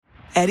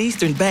At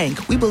Eastern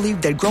Bank, we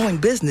believe that growing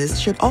business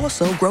should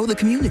also grow the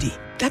community.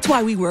 That's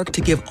why we work to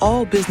give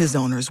all business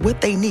owners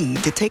what they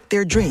need to take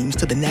their dreams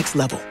to the next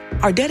level.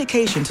 Our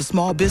dedication to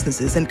small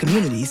businesses and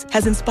communities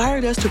has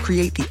inspired us to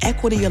create the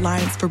Equity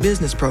Alliance for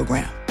Business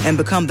program and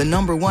become the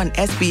 #1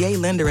 SBA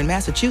lender in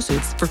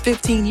Massachusetts for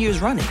 15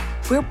 years running.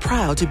 We're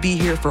proud to be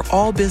here for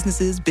all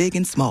businesses, big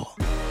and small.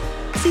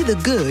 See the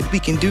good we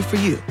can do for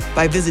you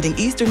by visiting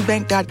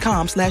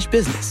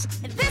easternbank.com/business.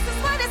 This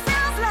is what it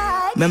sounds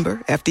like.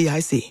 Member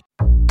FDIC.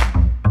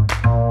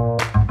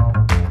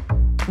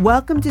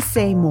 Welcome to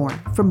Say More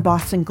from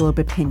Boston Globe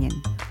Opinion.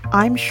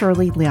 I'm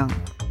Shirley Leung.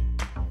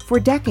 For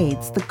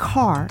decades, the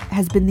car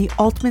has been the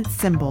ultimate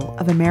symbol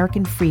of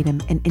American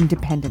freedom and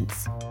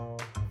independence.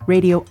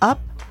 Radio up,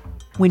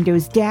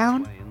 windows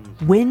down,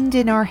 wind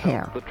in our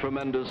hair. The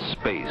tremendous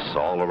space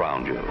all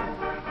around you.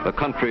 The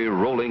country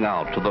rolling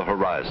out to the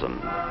horizon,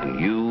 and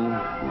you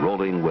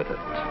rolling with it.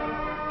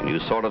 And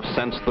you sort of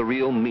sense the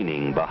real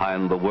meaning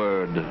behind the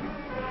word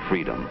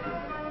freedom.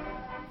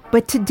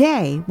 But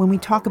today, when we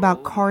talk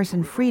about cars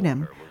and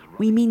freedom,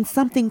 we mean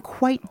something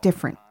quite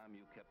different.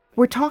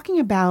 We're talking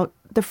about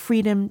the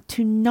freedom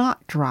to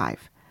not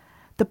drive,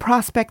 the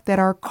prospect that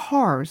our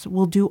cars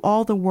will do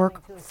all the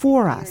work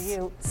for us.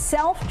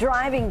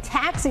 Self-driving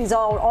taxis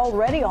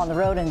already on the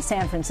road in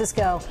San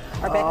Francisco.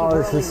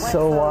 This is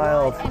so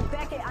wild.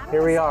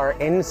 Here we are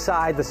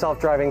inside the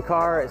self-driving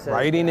car.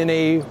 Riding in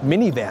a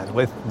minivan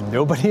with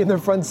nobody in the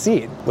front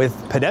seat, with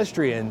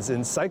pedestrians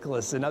and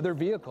cyclists and other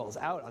vehicles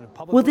out on a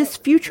public Will this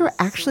future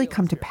actually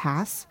come to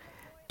pass?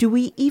 Do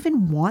we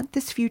even want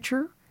this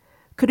future?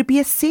 Could it be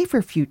a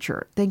safer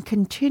future than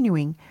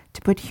continuing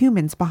to put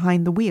humans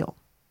behind the wheel?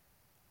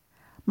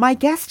 My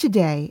guest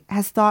today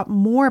has thought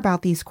more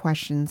about these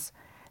questions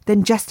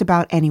than just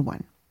about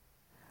anyone.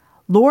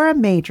 Laura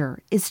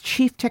Major is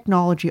Chief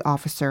Technology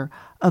Officer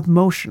of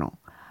Motional,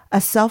 a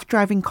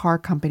self-driving car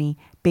company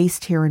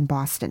based here in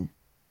Boston.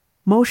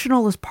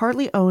 Motional is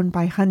partly owned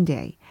by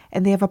Hyundai,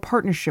 and they have a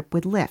partnership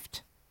with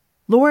Lyft.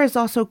 Laura is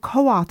also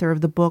co-author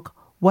of the book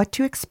What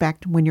to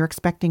Expect When You're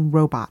Expecting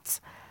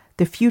Robots,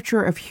 The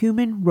Future of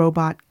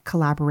Human-Robot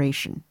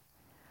Collaboration.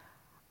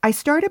 I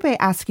started by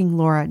asking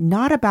Laura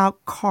not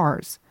about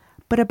cars,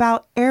 but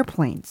about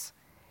airplanes.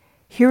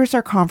 Here's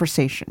our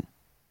conversation.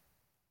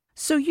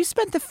 So you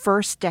spent the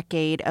first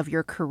decade of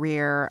your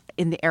career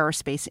in the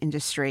aerospace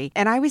industry,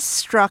 and I was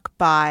struck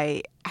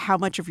by how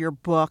much of your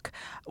book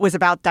was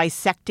about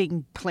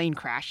dissecting plane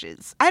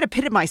crashes. I had a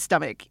pit in my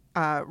stomach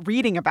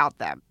reading about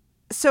them.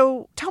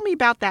 So tell me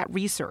about that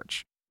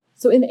research.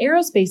 So in the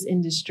aerospace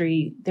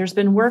industry, there's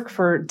been work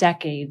for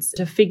decades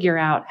to figure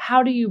out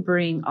how do you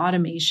bring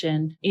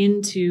automation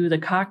into the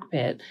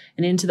cockpit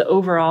and into the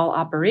overall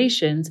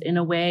operations in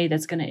a way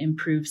that's going to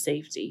improve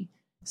safety.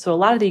 So a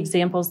lot of the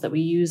examples that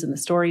we use and the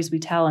stories we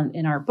tell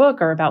in our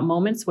book are about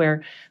moments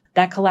where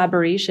that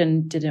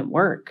collaboration didn't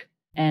work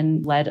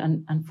and led,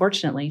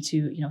 unfortunately,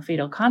 to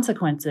fatal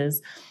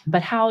consequences.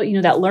 But how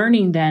that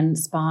learning then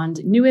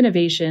spawned new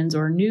innovations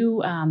or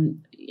new,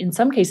 in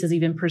some cases,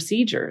 even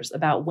procedures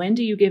about when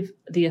do you give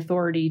the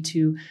authority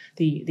to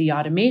the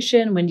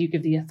automation, when do you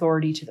give the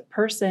authority to the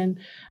person.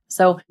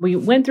 So we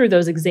went through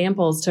those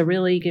examples to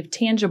really give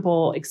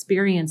tangible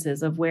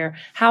experiences of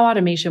how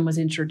automation was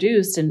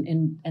introduced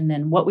and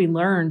then what we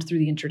learned through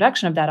the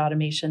introduction of that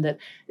automation that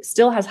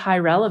still has high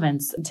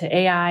relevance to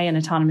AI and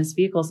autonomous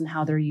vehicles and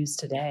how they're used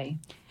today.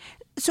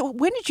 So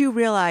when did you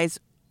realize,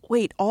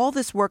 wait, all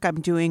this work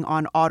I'm doing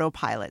on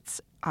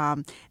autopilots,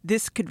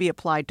 this could be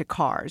applied to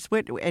cars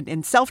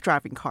and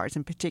self-driving cars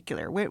in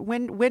particular?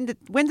 When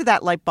did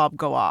that light bulb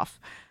go off?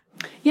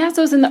 Yeah,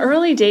 so it was in the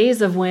early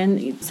days of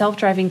when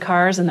self-driving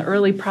cars and the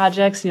early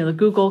projects, the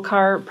Google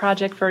car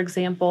project, for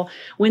example,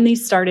 when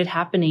these started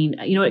happening,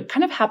 it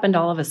kind of happened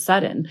all of a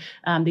sudden.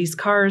 These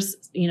cars,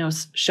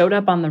 showed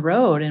up on the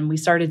road and we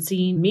started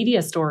seeing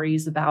media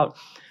stories about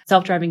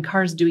self-driving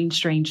cars doing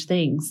strange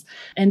things.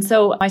 And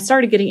so I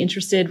started getting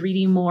interested,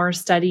 reading more,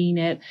 studying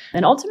it.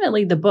 And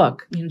ultimately the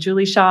book,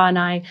 Julie Shaw and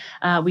I,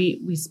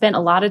 we spent a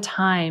lot of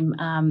time,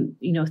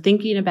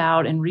 thinking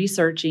about and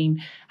researching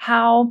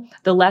how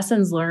the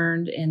lessons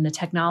learned and the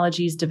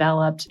technologies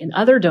developed in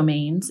other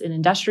domains, in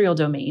industrial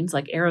domains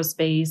like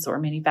aerospace or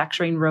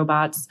manufacturing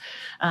robots,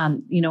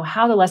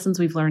 how the lessons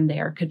we've learned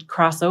there could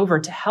cross over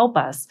to help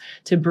us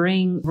to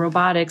bring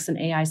robotics and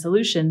AI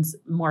solutions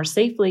more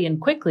safely and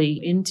quickly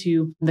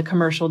into the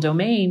commercial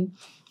domain.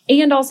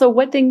 And also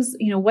what things,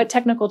 what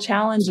technical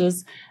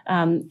challenges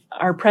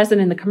are present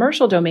in the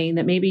commercial domain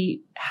that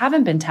maybe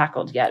haven't been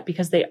tackled yet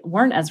because they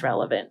weren't as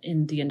relevant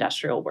in the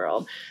industrial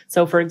world.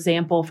 So for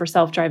example, for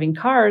self-driving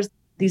cars,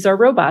 these are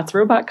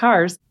robot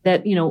cars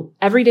that,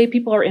 everyday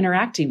people are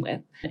interacting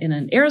with. In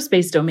an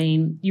aerospace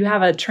domain, you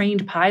have a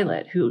trained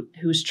pilot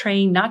who's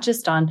trained not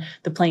just on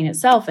the plane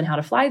itself and how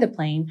to fly the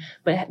plane,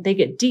 but they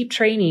get deep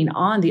training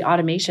on the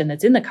automation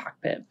that's in the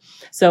cockpit.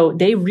 So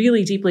they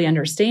really deeply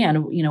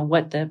understand,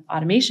 what the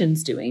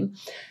automation's doing.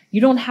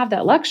 You don't have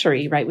that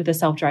luxury, right, with a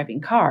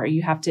self-driving car.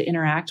 You have to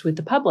interact with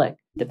the public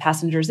the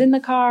passengers in the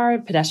car,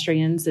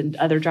 pedestrians and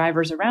other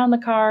drivers around the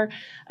car.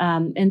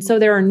 And so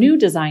there are new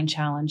design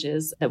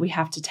challenges that we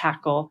have to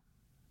tackle.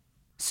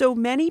 So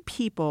many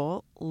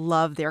people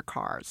love their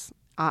cars.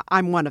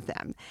 I'm one of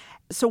them.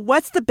 So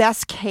what's the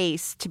best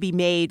case to be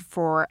made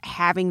for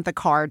having the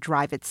car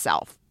drive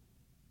itself?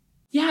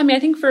 Yeah, I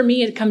think for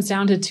me, it comes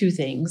down to two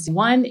things.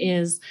 One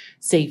is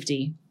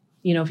safety.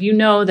 If you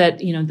know that,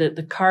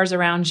 the cars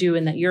around you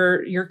and that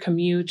your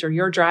commute or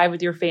your drive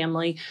with your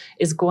family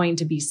is going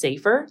to be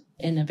safer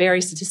in a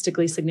very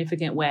statistically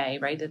significant way,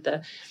 right?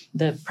 That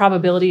the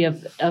probability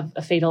of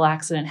a fatal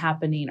accident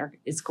happening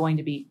is going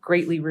to be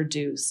greatly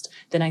reduced,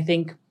 then I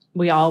think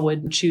we all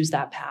would choose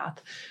that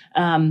path.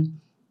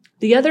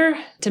 The other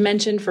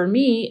dimension for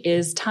me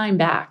is time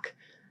back.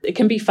 It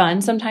can be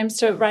fun sometimes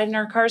to ride in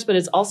our cars, but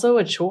it's also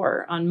a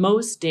chore on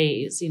most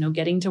days,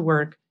 getting to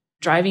work,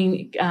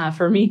 driving,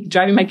 for me,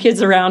 driving my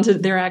kids around to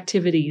their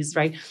activities,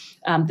 right?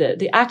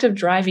 The act of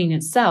driving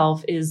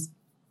itself is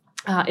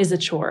a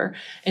chore.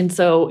 And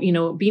so,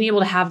 being able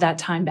to have that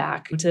time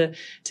back to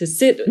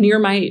sit near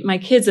my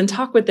kids and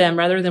talk with them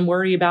rather than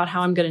worry about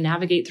how I'm going to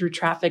navigate through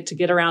traffic to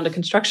get around a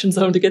construction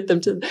zone to get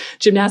them to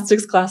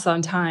gymnastics class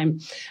on time,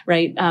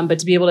 right? But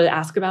to be able to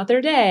ask about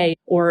their day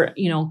or,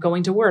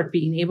 going to work,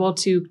 being able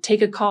to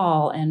take a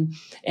call and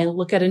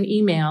look at an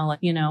email,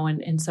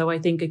 and so I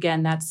think,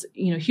 again, that's,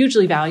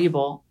 hugely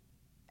valuable.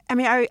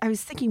 I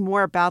was thinking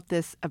more about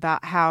this,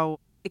 about how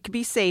it could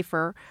be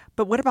safer,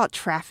 but what about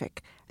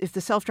traffic? If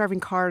the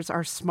self-driving cars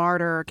are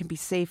smarter, can be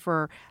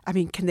safer,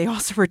 can they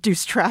also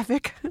reduce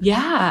traffic?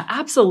 Yeah,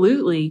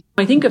 absolutely.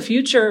 I think a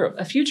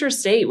future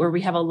state where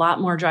we have a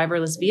lot more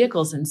driverless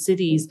vehicles in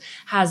cities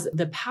has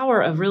the power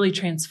of really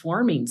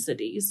transforming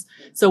cities.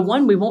 So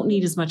one, we won't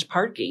need as much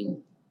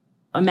parking.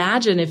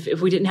 Imagine if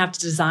we didn't have to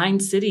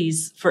design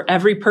cities for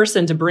every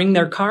person to bring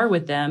their car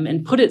with them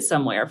and put it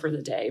somewhere for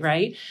the day,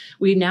 right?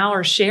 We now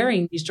are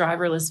sharing these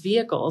driverless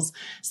vehicles.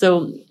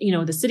 So,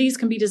 the cities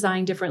can be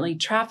designed differently.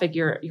 Traffic,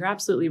 you're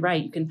absolutely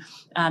right.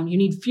 You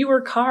need fewer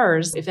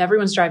cars. If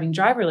everyone's driving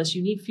driverless,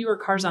 you need fewer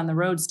cars on the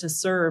roads to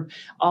serve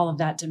all of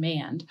that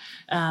demand.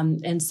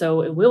 And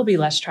so it will be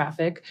less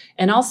traffic.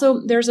 And also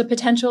there's a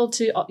potential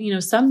to,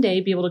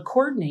 someday be able to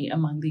coordinate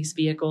among these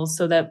vehicles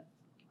so that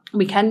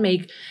we can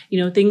make,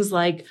 things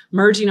like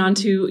merging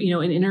onto,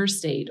 an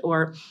interstate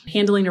or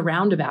handling a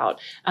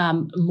roundabout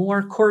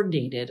more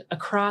coordinated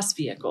across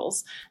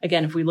vehicles.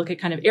 Again, if we look at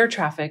kind of air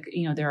traffic,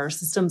 there are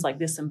systems like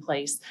this in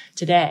place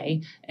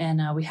today,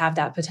 and we have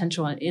that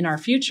potential in our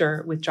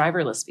future with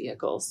driverless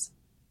vehicles.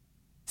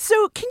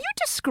 So can you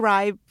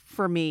describe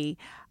for me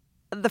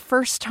the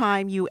first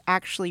time you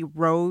actually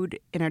rode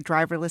in a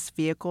driverless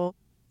vehicle?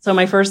 So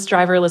my first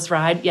driverless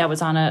ride,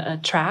 was on a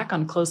track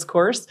on closed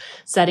course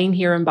setting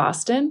here in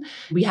Boston.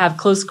 We have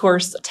closed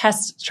course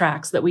test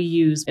tracks that we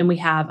use, and we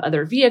have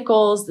other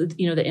vehicles, that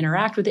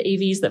interact with the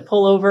AVs that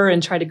pull over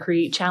and try to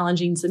create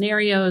challenging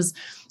scenarios.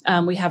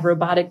 We have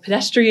robotic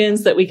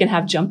pedestrians that we can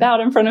have jump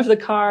out in front of the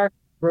car,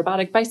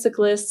 robotic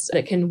bicyclists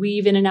that can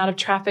weave in and out of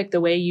traffic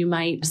the way you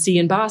might see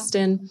in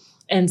Boston.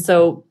 And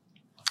so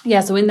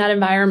so in that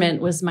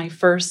environment was my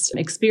first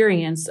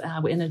experience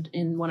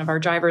in one of our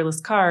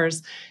driverless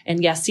cars. And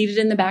seated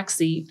in the back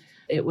seat,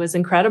 it was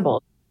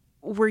incredible.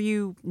 Were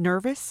you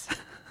nervous?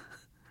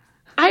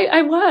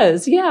 I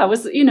was. Yeah, it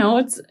was.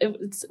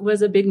 It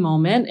was a big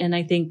moment, and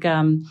I think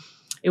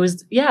it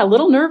was a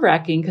little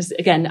nerve-wracking because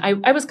again,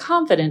 I was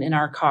confident in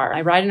our car.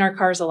 I ride in our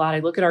cars a lot. I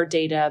look at our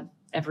data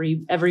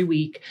every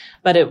week,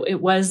 but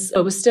it was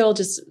still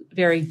just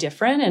very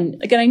different.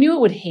 And again, I knew it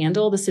would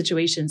handle the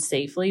situation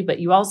safely, but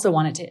you also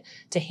want it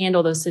to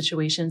handle those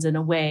situations in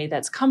a way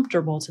that's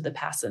comfortable to the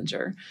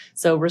passenger.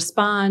 So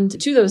respond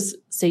to those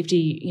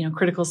safety,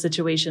 critical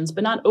situations,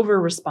 but not over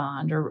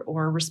respond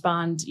or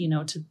respond,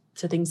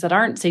 to things that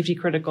aren't safety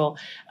critical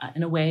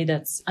in a way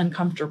that's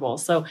uncomfortable.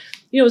 So,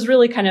 it was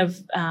really kind of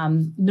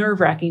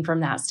nerve-wracking from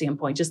that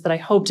standpoint, just that I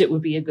hoped it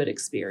would be a good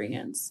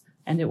experience.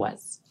 And it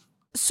was.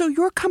 So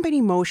your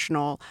company,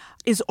 Motional,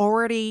 is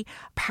already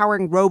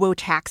powering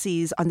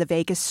robo-taxis on the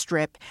Vegas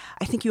Strip.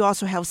 I think you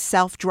also have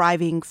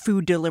self-driving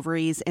food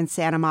deliveries in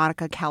Santa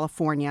Monica,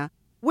 California.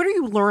 What are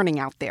you learning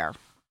out there?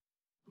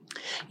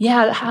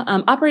 Yeah,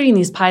 operating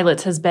these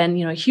pilots has been,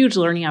 a huge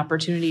learning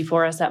opportunity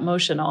for us at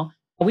Motional.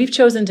 We've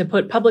chosen to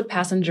put public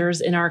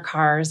passengers in our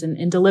cars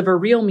and deliver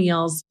real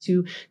meals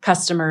to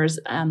customers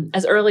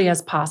as early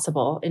as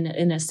possible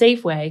in a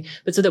safe way,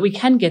 but so that we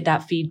can get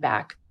that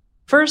feedback.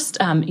 First,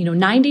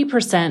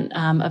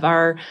 90% of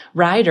our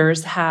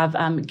riders have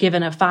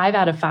given a 5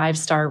 out of 5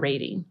 star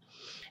rating.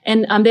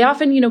 And they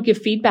often, give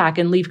feedback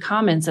and leave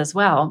comments as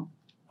well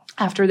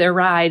after their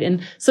ride.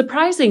 And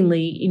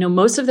surprisingly,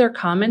 most of their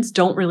comments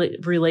don't really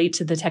relate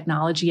to the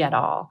technology at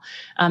all.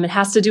 It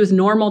has to do with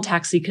normal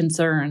taxi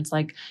concerns,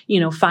 like,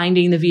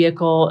 finding the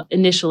vehicle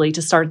initially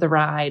to start the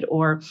ride,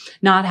 or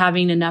not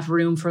having enough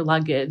room for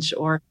luggage,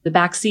 or the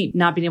back seat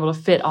not being able to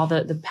fit all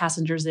the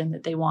passengers in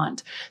that they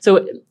want.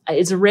 So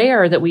it's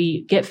rare that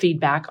we get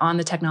feedback on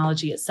the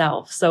technology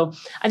itself. So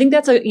I think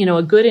that's a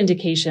good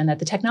indication that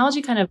the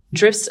technology kind of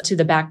drifts to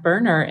the back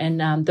burner,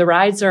 and the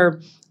rides are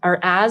are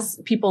as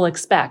people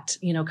expect,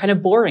 kind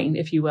of boring,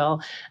 if you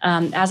will,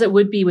 as it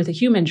would be with a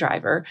human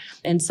driver.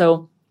 And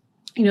so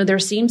there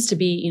seems to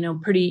be,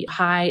 pretty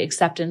high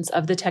acceptance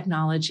of the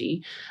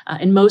technology.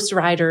 And most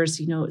riders,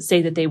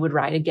 say that they would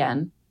ride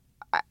again.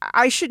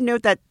 I should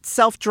note that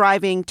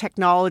self-driving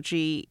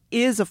technology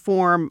is a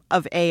form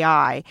of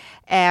AI.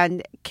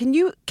 And can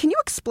you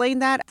explain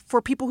that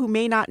for people who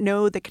may not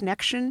know the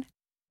connection?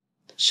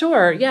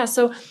 Sure. Yeah.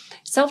 So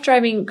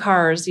self-driving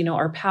cars,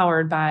 are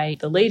powered by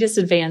the latest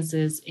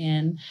advances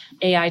in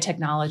AI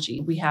technology.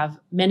 We have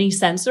many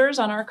sensors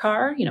on our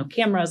car,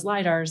 cameras,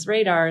 lidars,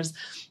 radars.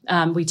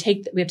 We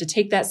have to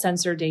take that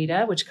sensor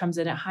data, which comes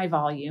in at high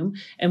volume,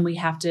 and we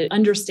have to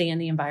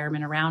understand the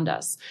environment around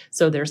us.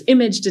 So there's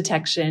image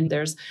detection,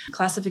 there's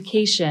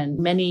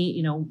classification,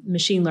 many,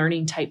 machine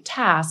learning type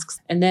tasks.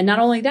 And then not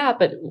only that,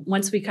 but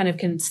once we kind of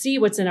can see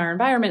what's in our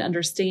environment,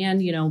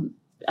 understand,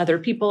 other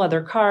people,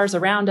 other cars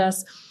around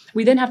us,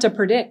 we then have to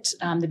predict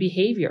the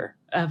behavior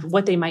of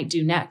what they might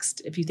do next.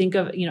 If you think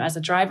of, as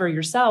a driver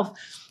yourself,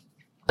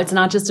 it's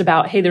not just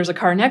about, hey, there's a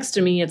car next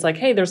to me. It's like,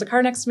 hey, there's a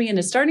car next to me and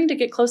it's starting to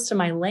get close to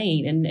my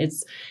lane and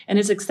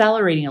it's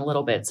accelerating a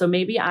little bit. So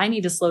maybe I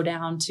need to slow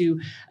down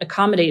to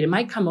accommodate. It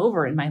might come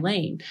over in my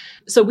lane.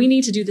 So we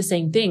need to do the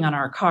same thing on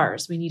our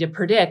cars. We need to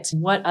predict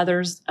what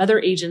other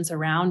agents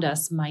around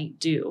us might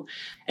do.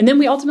 And then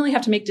we ultimately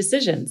have to make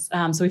decisions.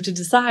 So we have to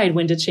decide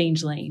when to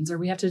change lanes, or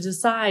we have to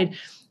decide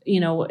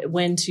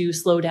when to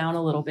slow down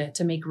a little bit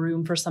to make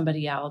room for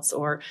somebody else,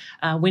 or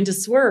when to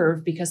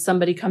swerve because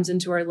somebody comes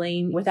into our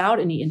lane without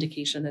any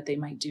indication that they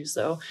might do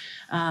so.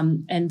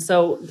 And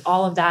so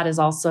all of that is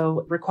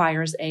also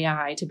requires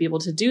AI to be able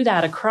to do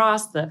that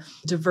across the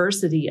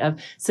diversity of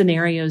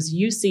scenarios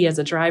you see as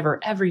a driver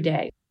every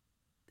day.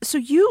 So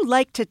you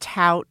like to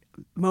tout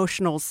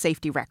Motional's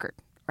safety record,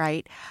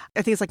 right?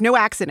 I think it's like no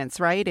accidents,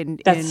 right?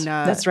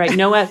 That's right.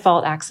 No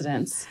at-fault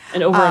accidents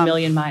and over 1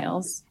 million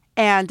miles.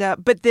 And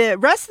but the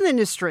rest of the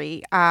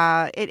industry,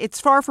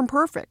 it's far from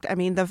perfect. I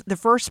mean, the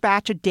first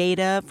batch of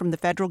data from the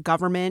federal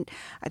government,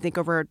 I think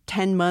over a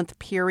 10-month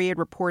period,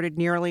 reported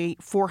nearly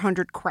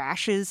 400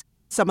 crashes,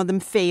 some of them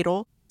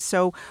fatal.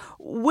 So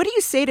what do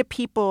you say to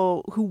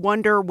people who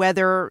wonder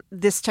whether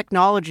this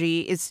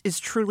technology is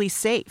truly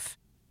safe?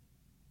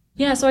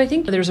 Yeah, so I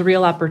think there's a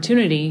real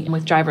opportunity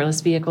with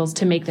driverless vehicles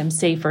to make them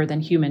safer than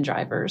human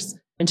drivers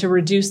and to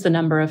reduce the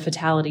number of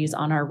fatalities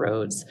on our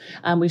roads.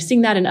 We've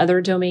seen that in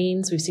other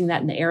domains. We've seen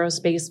that in the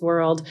aerospace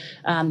world,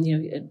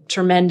 a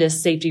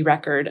tremendous safety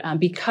record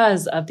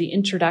because of the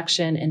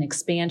introduction and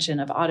expansion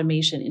of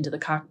automation into the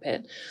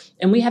cockpit.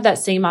 And we have that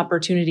same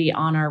opportunity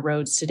on our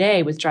roads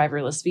today with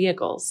driverless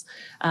vehicles.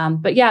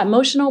 But yeah,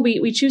 Motional,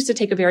 we choose to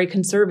take a very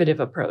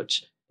conservative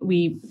approach.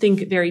 We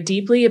think very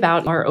deeply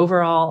about our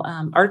overall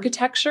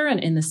architecture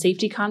and the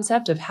safety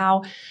concept of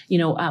how,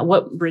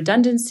 what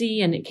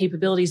redundancy and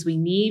capabilities we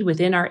need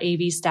within our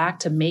AV stack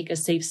to make a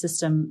safe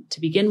system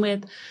to begin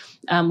with.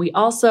 We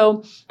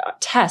also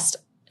test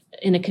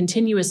in a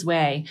continuous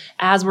way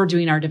as we're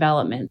doing our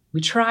development.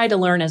 We try to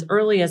learn as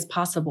early as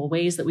possible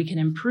ways that we can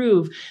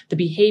improve the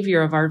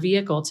behavior of our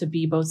vehicle to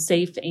be both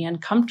safe and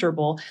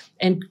comfortable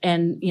and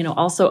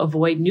also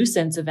avoid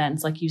nuisance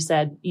events, like you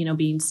said,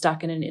 being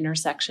stuck in an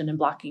intersection and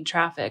blocking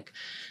traffic.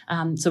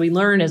 So we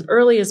learn as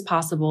early as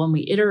possible and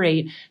we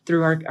iterate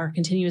through our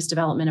continuous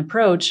development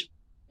approach,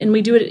 and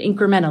we do it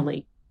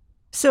incrementally.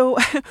 So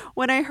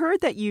when I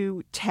heard that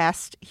you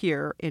test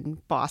here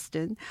in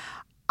Boston,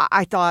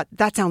 I thought,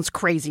 that sounds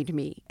crazy to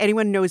me.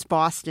 Anyone who knows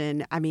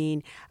Boston, I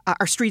mean,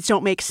 our streets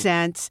don't make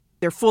sense.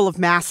 They're full of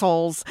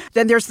massholes.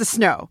 Then there's the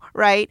snow,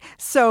 right?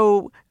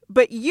 So,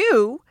 but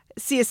you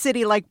see a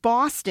city like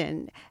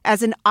Boston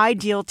as an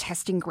ideal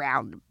testing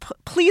ground.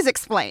 Please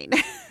explain.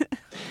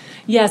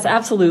 Yes,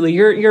 absolutely.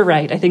 You're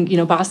right. I think,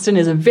 Boston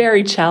is a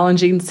very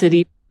challenging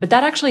city. But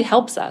that actually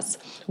helps us.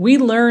 We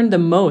learn the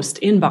most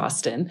in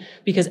Boston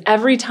because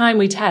every time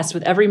we test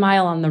with every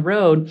mile on the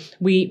road,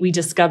 we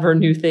discover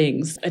new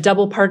things. A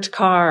double parked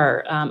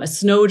car, a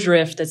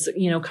snowdrift that's,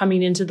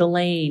 coming into the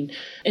lane.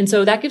 And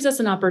so that gives us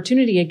an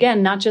opportunity,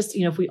 again, not just,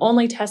 if we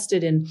only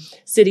tested in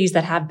cities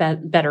that have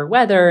better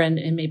weather and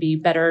maybe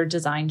better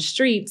designed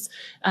streets,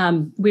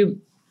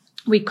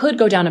 we could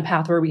go down a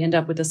path where we end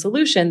up with a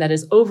solution that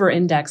is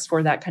over-indexed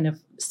for that kind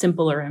of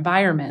simpler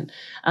environment.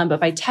 But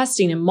by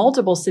testing in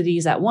multiple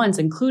cities at once,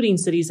 including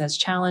cities as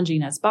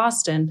challenging as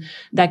Boston,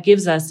 that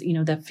gives us,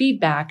 the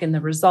feedback and the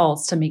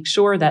results to make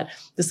sure that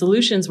the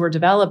solutions we're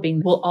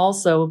developing will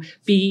also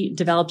be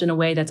developed in a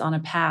way that's on a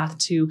path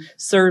to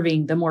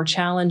serving the more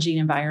challenging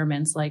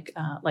environments like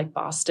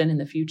Boston in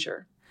the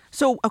future.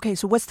 So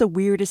what's the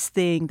weirdest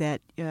thing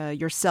that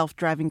your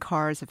self-driving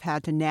cars have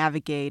had to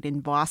navigate in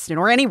Boston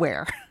or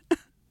anywhere?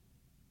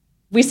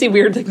 We see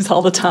weird things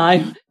all the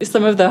time.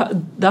 Some of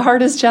the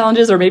hardest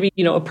challenges are maybe,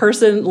 a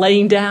person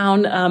laying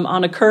down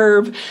on a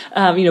curb,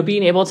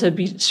 being able to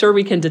be sure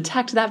we can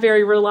detect that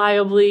very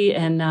reliably.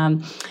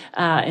 And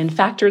and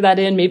factor that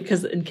in, maybe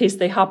because in case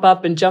they hop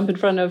up and jump in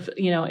front of,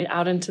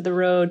 out into the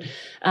road.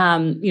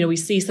 We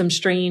see some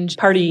strange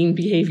partying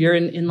behavior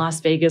in Las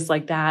Vegas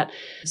like that.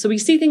 So we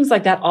see things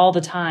like that all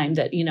the time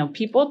that,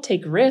 people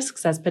take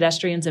risks as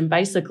pedestrians and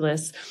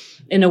bicyclists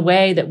in a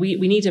way that we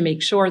need to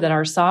make sure that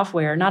our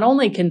software not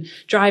only can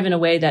drive in a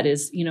way that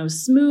is,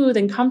 smooth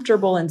and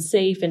comfortable and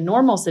safe in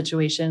normal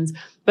situations,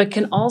 but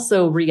can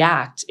also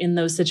react in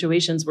those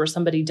situations where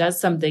somebody does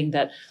something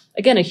that,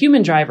 again, a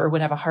human driver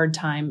would have a hard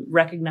time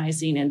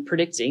recognizing and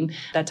predicting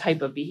that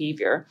type of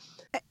behavior.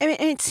 I mean,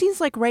 and it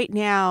seems like right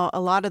now, a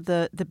lot of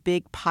the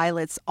big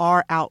pilots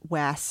are out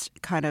west,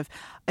 kind of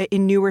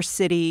in newer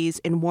cities,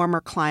 in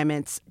warmer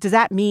climates. Does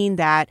that mean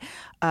that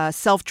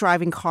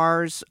self-driving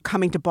cars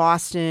coming to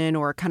Boston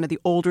or kind of the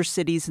older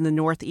cities in the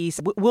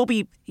Northeast will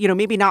be,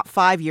 maybe not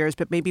 5 years,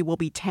 but maybe will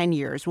be 10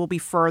 years, will be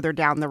further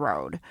down the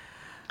road?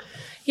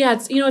 Yeah,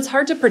 it's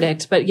hard to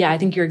predict, but yeah, I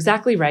think you're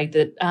exactly right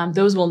that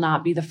those will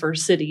not be the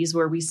first cities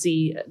where we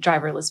see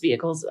driverless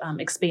vehicles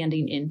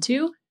expanding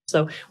into.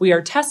 So we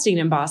are testing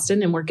in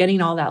Boston and we're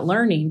getting all that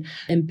learning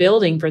and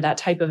building for that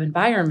type of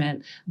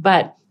environment.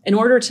 But in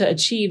order to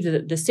achieve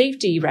the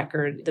safety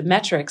record, the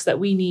metrics that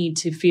we need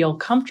to feel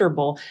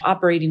comfortable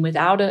operating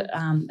without a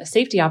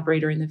safety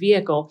operator in the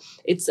vehicle,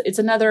 it's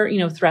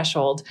another,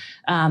 threshold.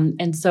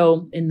 And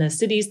so in the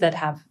cities that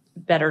have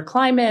better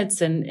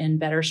climates and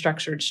better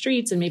structured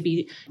streets and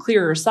maybe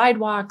clearer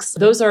sidewalks,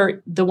 those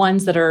are the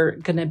ones that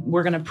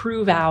we're going to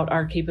prove out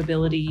our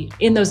capability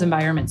in those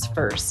environments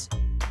first.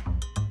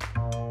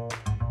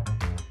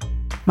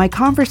 My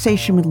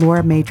conversation with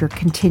Laura Major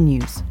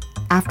continues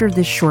after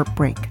this short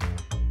break.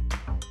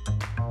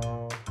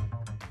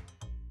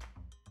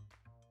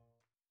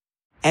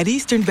 At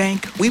Eastern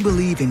Bank, we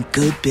believe in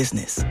good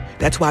business.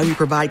 That's why we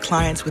provide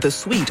clients with a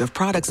suite of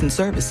products and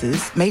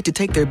services made to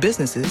take their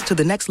businesses to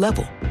the next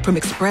level. From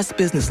express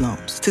business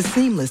loans to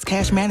seamless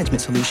cash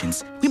management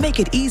solutions, we make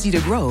it easy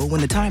to grow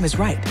when the time is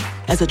right.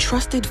 As a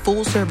trusted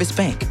full-service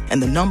bank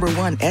and the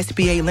 #1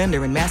 SBA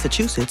lender in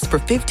Massachusetts for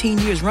 15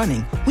 years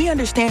running, we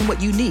understand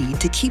what you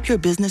need to keep your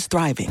business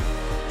thriving.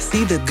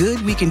 See the good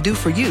we can do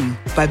for you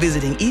by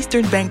visiting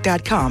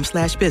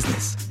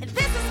easternbank.com/business. This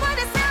is what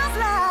it sounds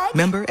like.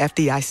 Member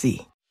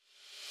FDIC.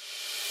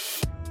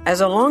 As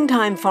a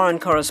longtime foreign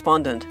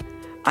correspondent,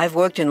 I've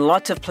worked in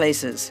lots of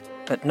places,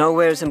 but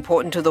nowhere as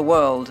important to the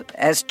world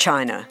as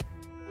China.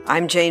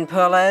 I'm Jane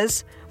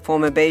Perlez,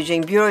 former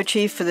Beijing bureau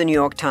chief for the New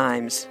York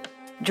Times.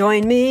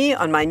 Join me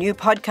on my new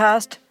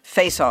podcast,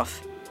 Face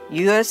Off,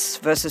 U.S.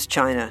 versus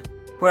China,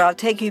 where I'll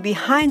take you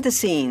behind the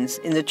scenes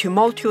in the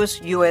tumultuous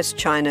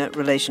U.S.-China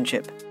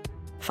relationship.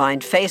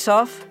 Find Face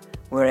Off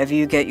wherever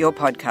you get your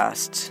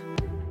podcasts.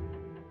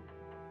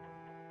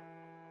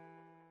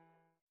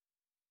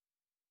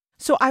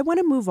 So I want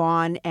to move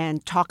on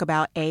and talk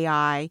about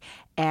AI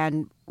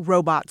and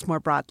robots more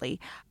broadly.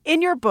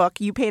 In your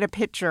book, you paint a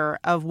picture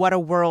of what a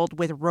world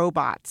with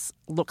robots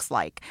looks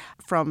like,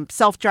 from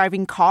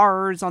self-driving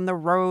cars on the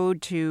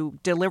road to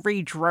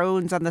delivery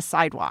drones on the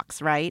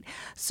sidewalks, right?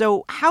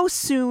 So how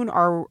soon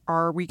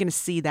are we going to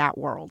see that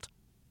world?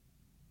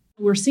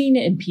 We're seeing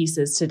it in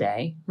pieces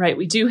today, right?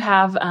 We do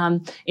have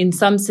in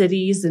some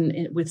cities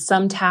and with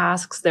some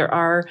tasks, there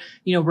are,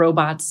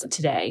 robots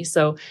today.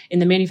 So in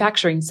the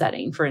manufacturing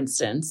setting, for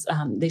instance,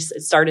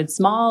 it started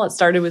small. It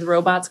started with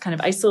robots kind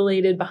of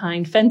isolated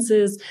behind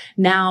fences.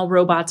 Now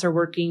robots are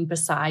working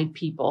beside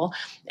people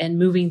and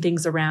moving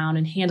things around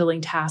and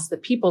handling tasks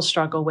that people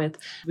struggle with.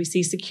 We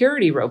see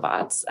security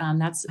robots.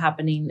 That's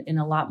happening in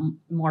a lot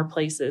more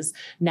places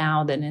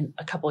now than in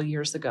a couple of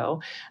years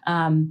ago.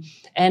 And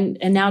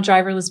now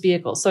driverless vehicles.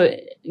 So,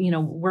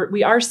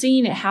 we are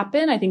seeing it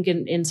happen, I think,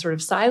 in sort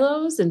of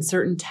silos and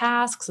certain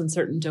tasks and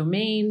certain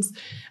domains.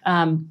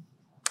 And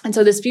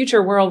so this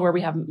future world where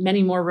we have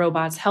many more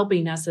robots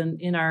helping us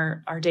in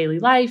our daily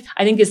life,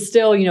 I think is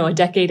still, a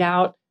decade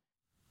out.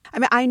 I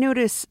mean, I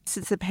noticed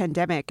since the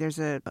pandemic, there's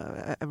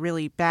a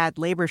really bad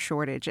labor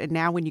shortage. And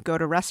now when you go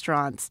to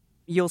restaurants,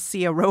 you'll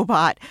see a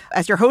robot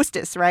as your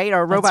hostess, right?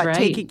 Or a robot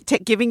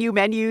giving you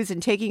menus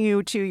and taking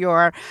you to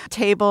your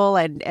table.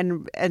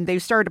 And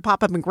they've started to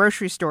pop up in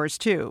grocery stores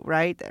too,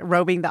 right?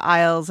 Roaming the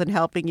aisles and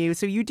helping you.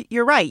 So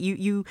you're right.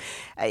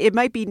 It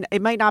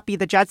might not be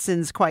the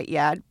Jetsons quite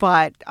yet,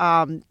 but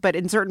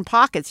in certain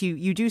pockets,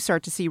 you do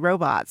start to see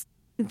robots.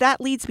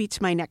 That leads me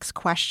to my next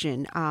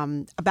question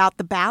about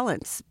the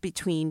balance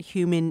between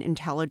human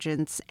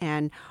intelligence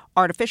and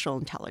artificial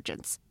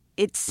intelligence.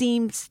 It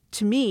seems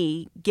to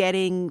me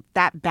getting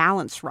that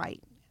balance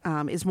right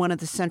is one of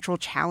the central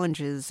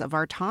challenges of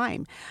our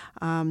time.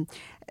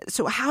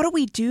 So how do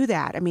we do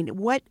that? I mean,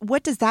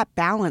 what does that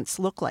balance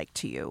look like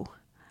to you?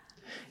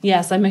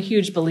 Yes, I'm a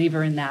huge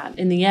believer in that.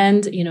 In the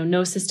end,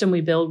 no system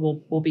we build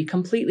will be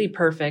completely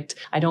perfect.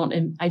 I don't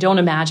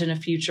imagine a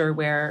future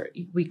where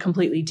we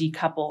completely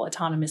decouple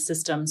autonomous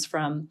systems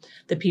from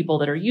the people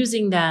that are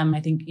using them. I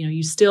think,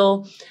 you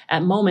still,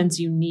 at moments,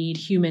 you need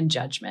human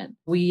judgment.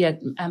 We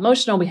at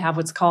Motional, we have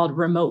what's called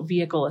remote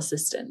vehicle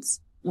assistance.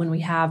 When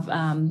we have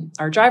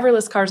our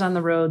driverless cars on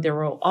the road, there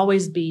will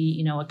always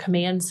be, a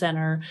command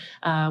center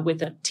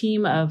with a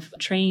team of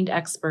trained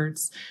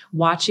experts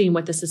watching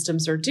what the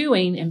systems are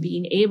doing and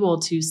being able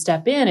to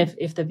step in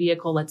if the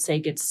vehicle, let's say,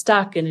 gets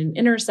stuck in an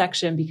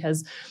intersection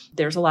because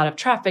there's a lot of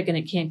traffic and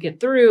it can't get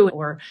through,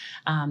 or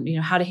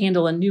how to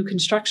handle a new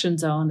construction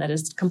zone that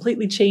has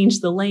completely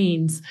changed the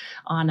lanes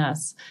on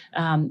us.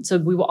 So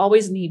we will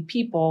always need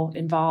people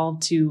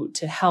involved to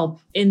help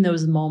in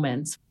those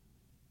moments.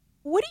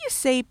 What do you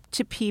say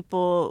to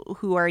people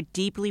who are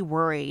deeply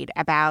worried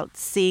about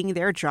seeing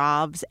their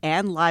jobs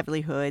and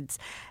livelihoods,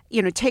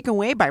 taken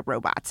away by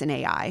robots and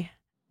AI?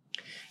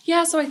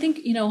 Yeah, so I think,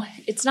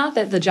 it's not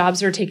that the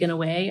jobs are taken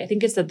away. I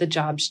think it's that the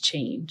jobs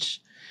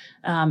change.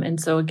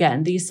 And so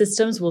again, these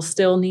systems will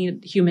still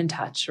need human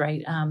touch,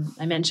 right?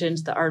 I mentioned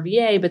the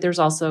RVA, but there's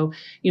also,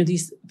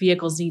 these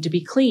vehicles need to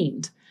be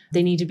cleaned.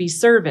 They need to be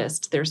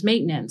serviced. There's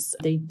maintenance.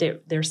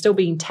 They're still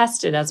being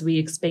tested as we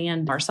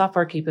expand our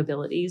software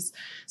capabilities.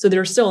 So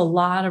there's still a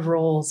lot of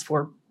roles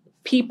for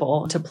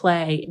people to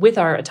play with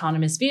our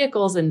autonomous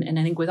vehicles and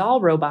I think with all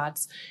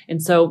robots.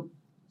 And so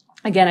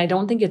again, I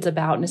don't think it's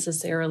about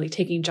necessarily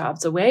taking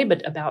jobs away,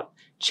 but about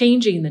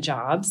changing the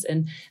jobs.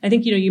 And I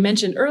think, you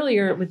mentioned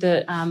earlier with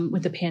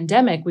the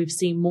pandemic, we've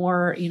seen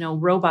more,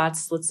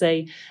 robots, let's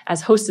say,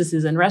 as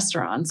hostesses in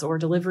restaurants or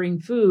delivering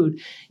food.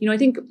 I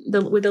think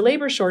with the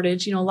labor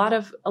shortage, a lot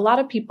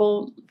of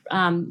people,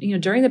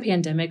 during the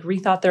pandemic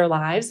rethought their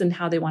lives and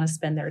how they want to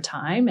spend their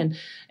time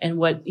and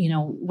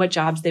what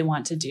jobs they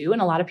want to do.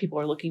 And a lot of people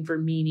are looking for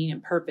meaning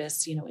and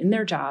purpose, in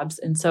their jobs.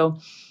 And so,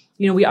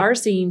 we are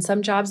seeing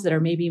some jobs that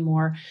are maybe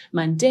more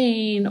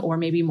mundane or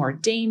maybe more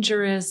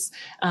dangerous.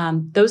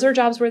 Those are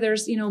jobs where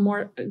there's,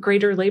 more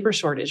greater labor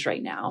shortage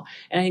right now.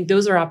 And I think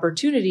those are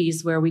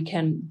opportunities where we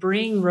can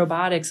bring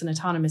robotics and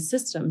autonomous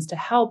systems to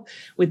help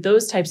with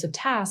those types of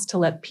tasks to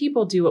let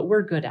people do what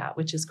we're good at,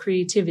 which is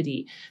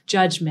creativity,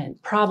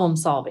 judgment, problem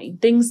solving,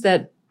 things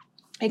that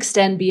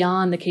extend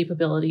beyond the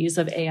capabilities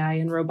of AI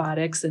and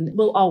robotics and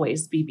will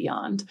always be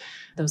beyond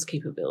those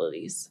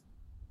capabilities.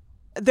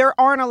 There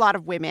aren't a lot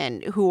of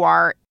women who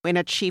are in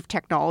a chief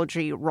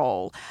technology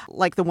role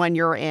like the one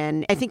you're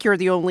in. I think you're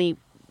the only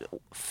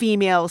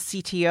female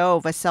CTO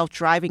of a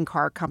self-driving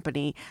car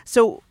company.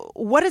 So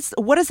what is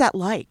that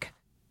like?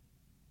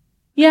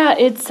 Yeah,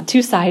 it's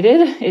two-sided.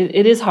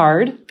 It is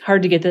hard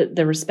to get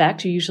the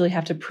respect. You usually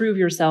have to prove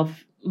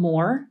yourself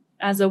more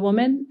as a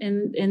woman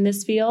in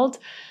this field.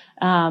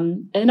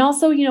 And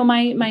also,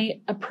 my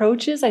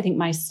approaches, I think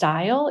my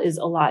style is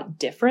a lot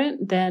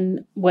different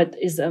than what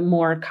is a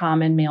more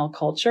common male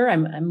culture.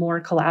 I'm more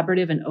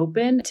collaborative and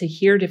open to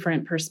hear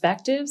different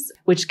perspectives,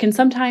 which can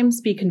sometimes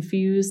be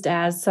confused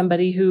as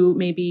somebody who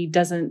maybe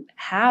doesn't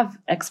have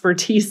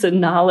expertise and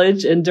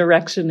knowledge and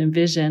direction and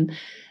vision.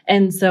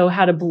 And so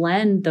how to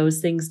blend those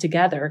things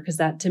together, because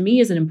that to me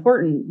is an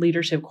important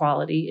leadership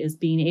quality, is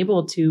being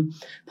able to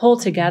pull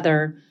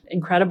together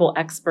incredible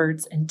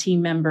experts and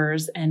team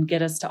members and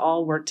get us to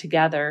all work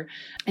together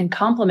and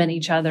complement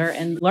each other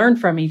and learn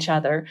from each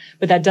other.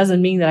 But that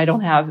doesn't mean that I don't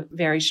have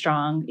very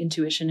strong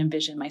intuition and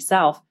vision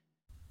myself.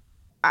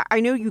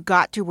 I know you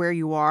got to where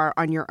you are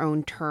on your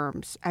own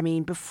terms. I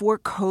mean, before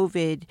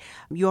COVID,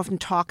 you often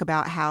talk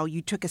about how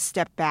you took a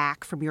step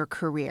back from your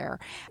career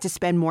to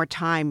spend more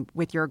time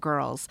with your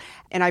girls.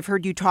 And I've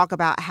heard you talk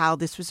about how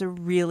this was a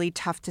really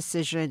tough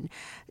decision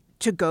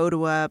to go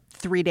to a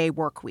 3-day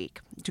work week,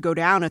 to go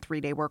down a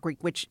 3-day work week,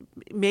 which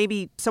may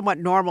be somewhat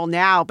normal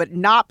now, but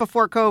not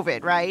before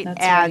COVID, right?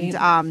 That's and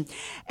right.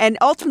 And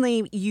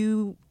ultimately,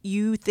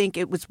 you think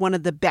it was one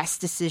of the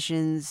best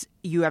decisions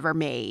you ever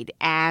made.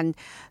 And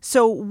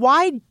so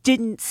why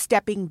didn't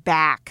stepping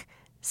back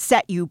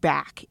set you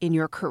back in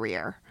your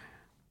career?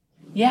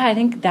 Yeah, I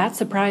think that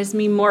surprised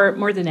me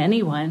more than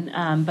anyone.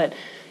 But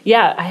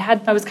yeah,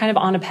 I was kind of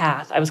on a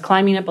path. I was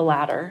climbing up a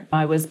ladder.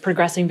 I was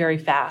progressing very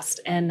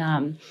fast. And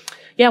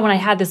when I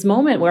had this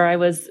moment where I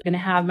was going to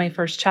have my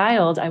first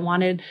child, I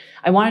wanted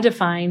to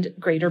find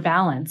greater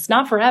balance,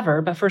 not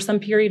forever, but for some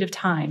period of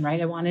time, right?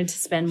 I wanted to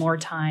spend more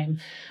time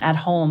at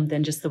home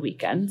than just the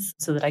weekends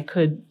so that I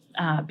could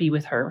be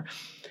with her.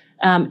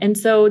 And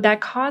so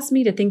that caused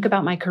me to think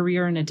about my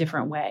career in a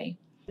different way.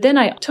 Then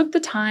I took the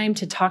time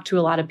to talk to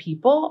a lot of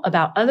people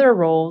about other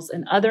roles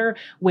and other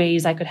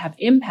ways I could have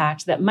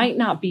impact that might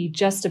not be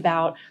just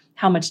about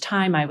how much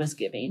time I was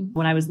giving.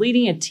 When I was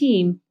leading a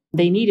team,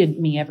 they needed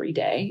me every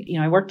day.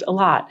 I worked a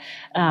lot.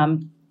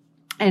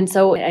 And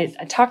so I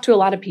talked to a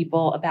lot of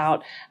people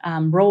about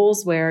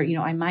roles where,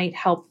 I might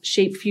help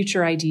shape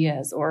future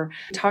ideas or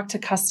talk to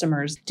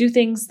customers, do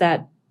things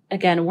that,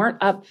 again, weren't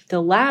up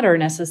the ladder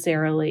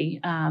necessarily,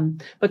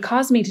 but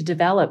caused me to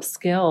develop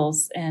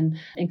skills and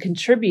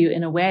contribute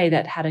in a way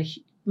that had a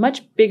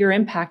much bigger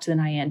impact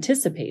than I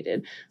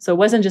anticipated. So it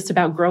wasn't just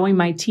about growing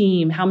my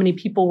team, how many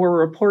people were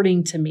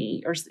reporting to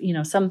me, or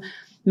some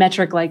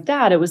metric like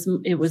that. It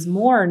was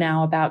more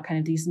now about kind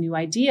of these new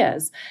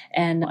ideas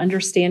and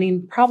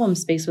understanding problem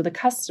space with a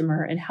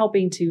customer and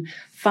helping to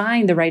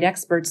find the right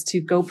experts to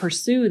go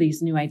pursue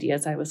these new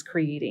ideas I was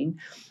creating.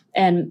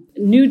 And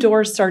new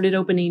doors started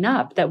opening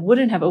up that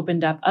wouldn't have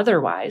opened up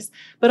otherwise,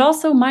 but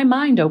also my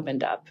mind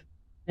opened up.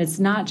 It's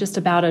not just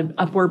about an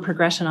upward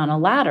progression on a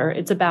ladder.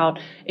 It's about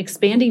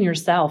expanding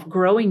yourself,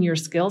 growing your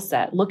skill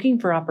set, looking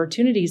for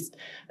opportunities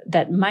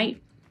that might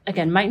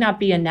not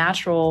be a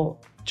natural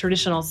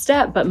traditional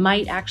step, but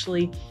might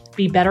actually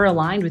be better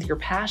aligned with your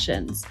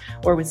passions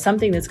or with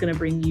something that's going to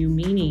bring you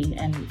meaning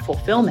and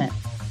fulfillment.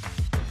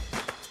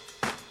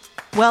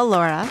 Well,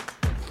 Laura,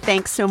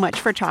 thanks so much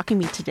for talking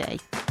to me today.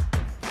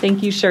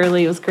 Thank you,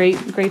 Shirley. It was great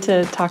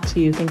to talk to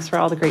you. Thanks for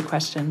all the great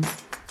questions.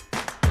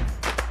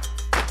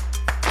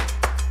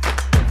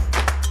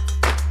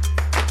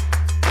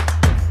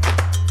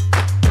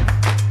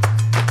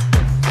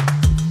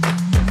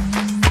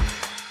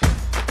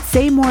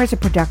 Say More is a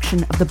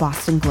production of the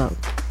Boston Globe.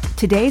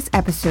 Today's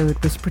episode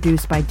was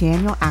produced by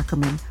Daniel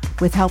Ackerman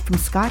with help from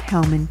Scott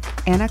Hellman,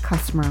 Anna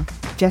Kusmer,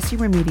 Jesse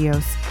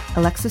Remedios,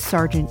 Alexis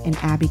Sargent, and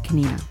Abby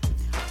Kanina.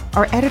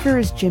 Our editor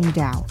is Jim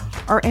Dow.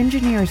 Our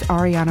engineer is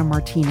Ariana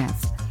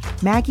Martinez.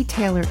 Maggie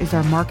Taylor is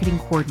our marketing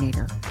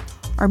coordinator.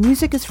 Our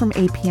music is from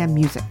APM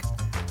Music.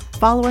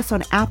 Follow us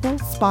on Apple,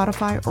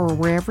 Spotify, or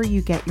wherever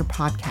you get your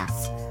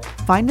podcasts.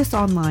 Find us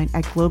online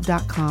at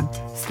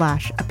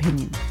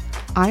globe.com/opinion.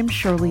 I'm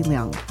Shirley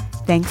Leung.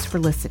 Thanks for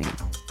listening.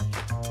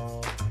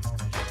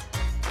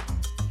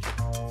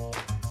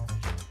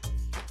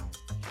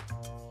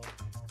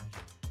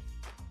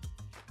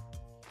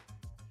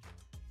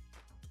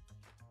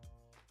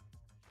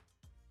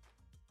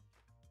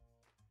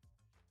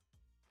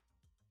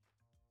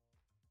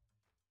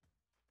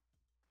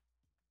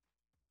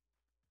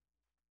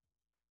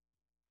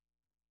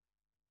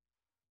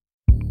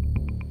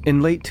 In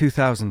late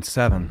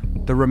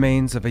 2007, the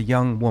remains of a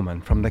young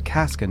woman from the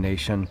Kaska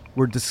Nation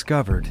were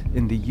discovered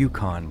in the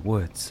Yukon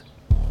woods.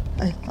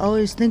 I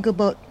always think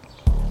about,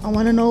 I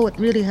want to know what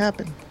really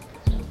happened.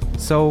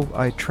 So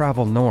I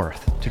travel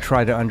north to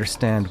try to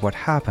understand what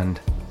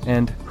happened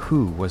and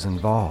who was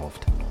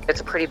involved. It's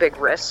a pretty big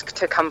risk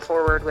to come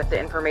forward with the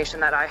information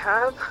that I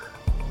have.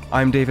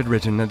 I'm David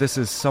Ridgen, and this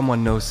is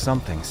Someone Knows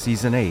Something,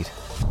 Season 8,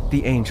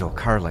 The Angel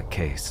Carlick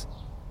Case.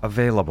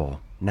 Available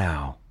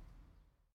now.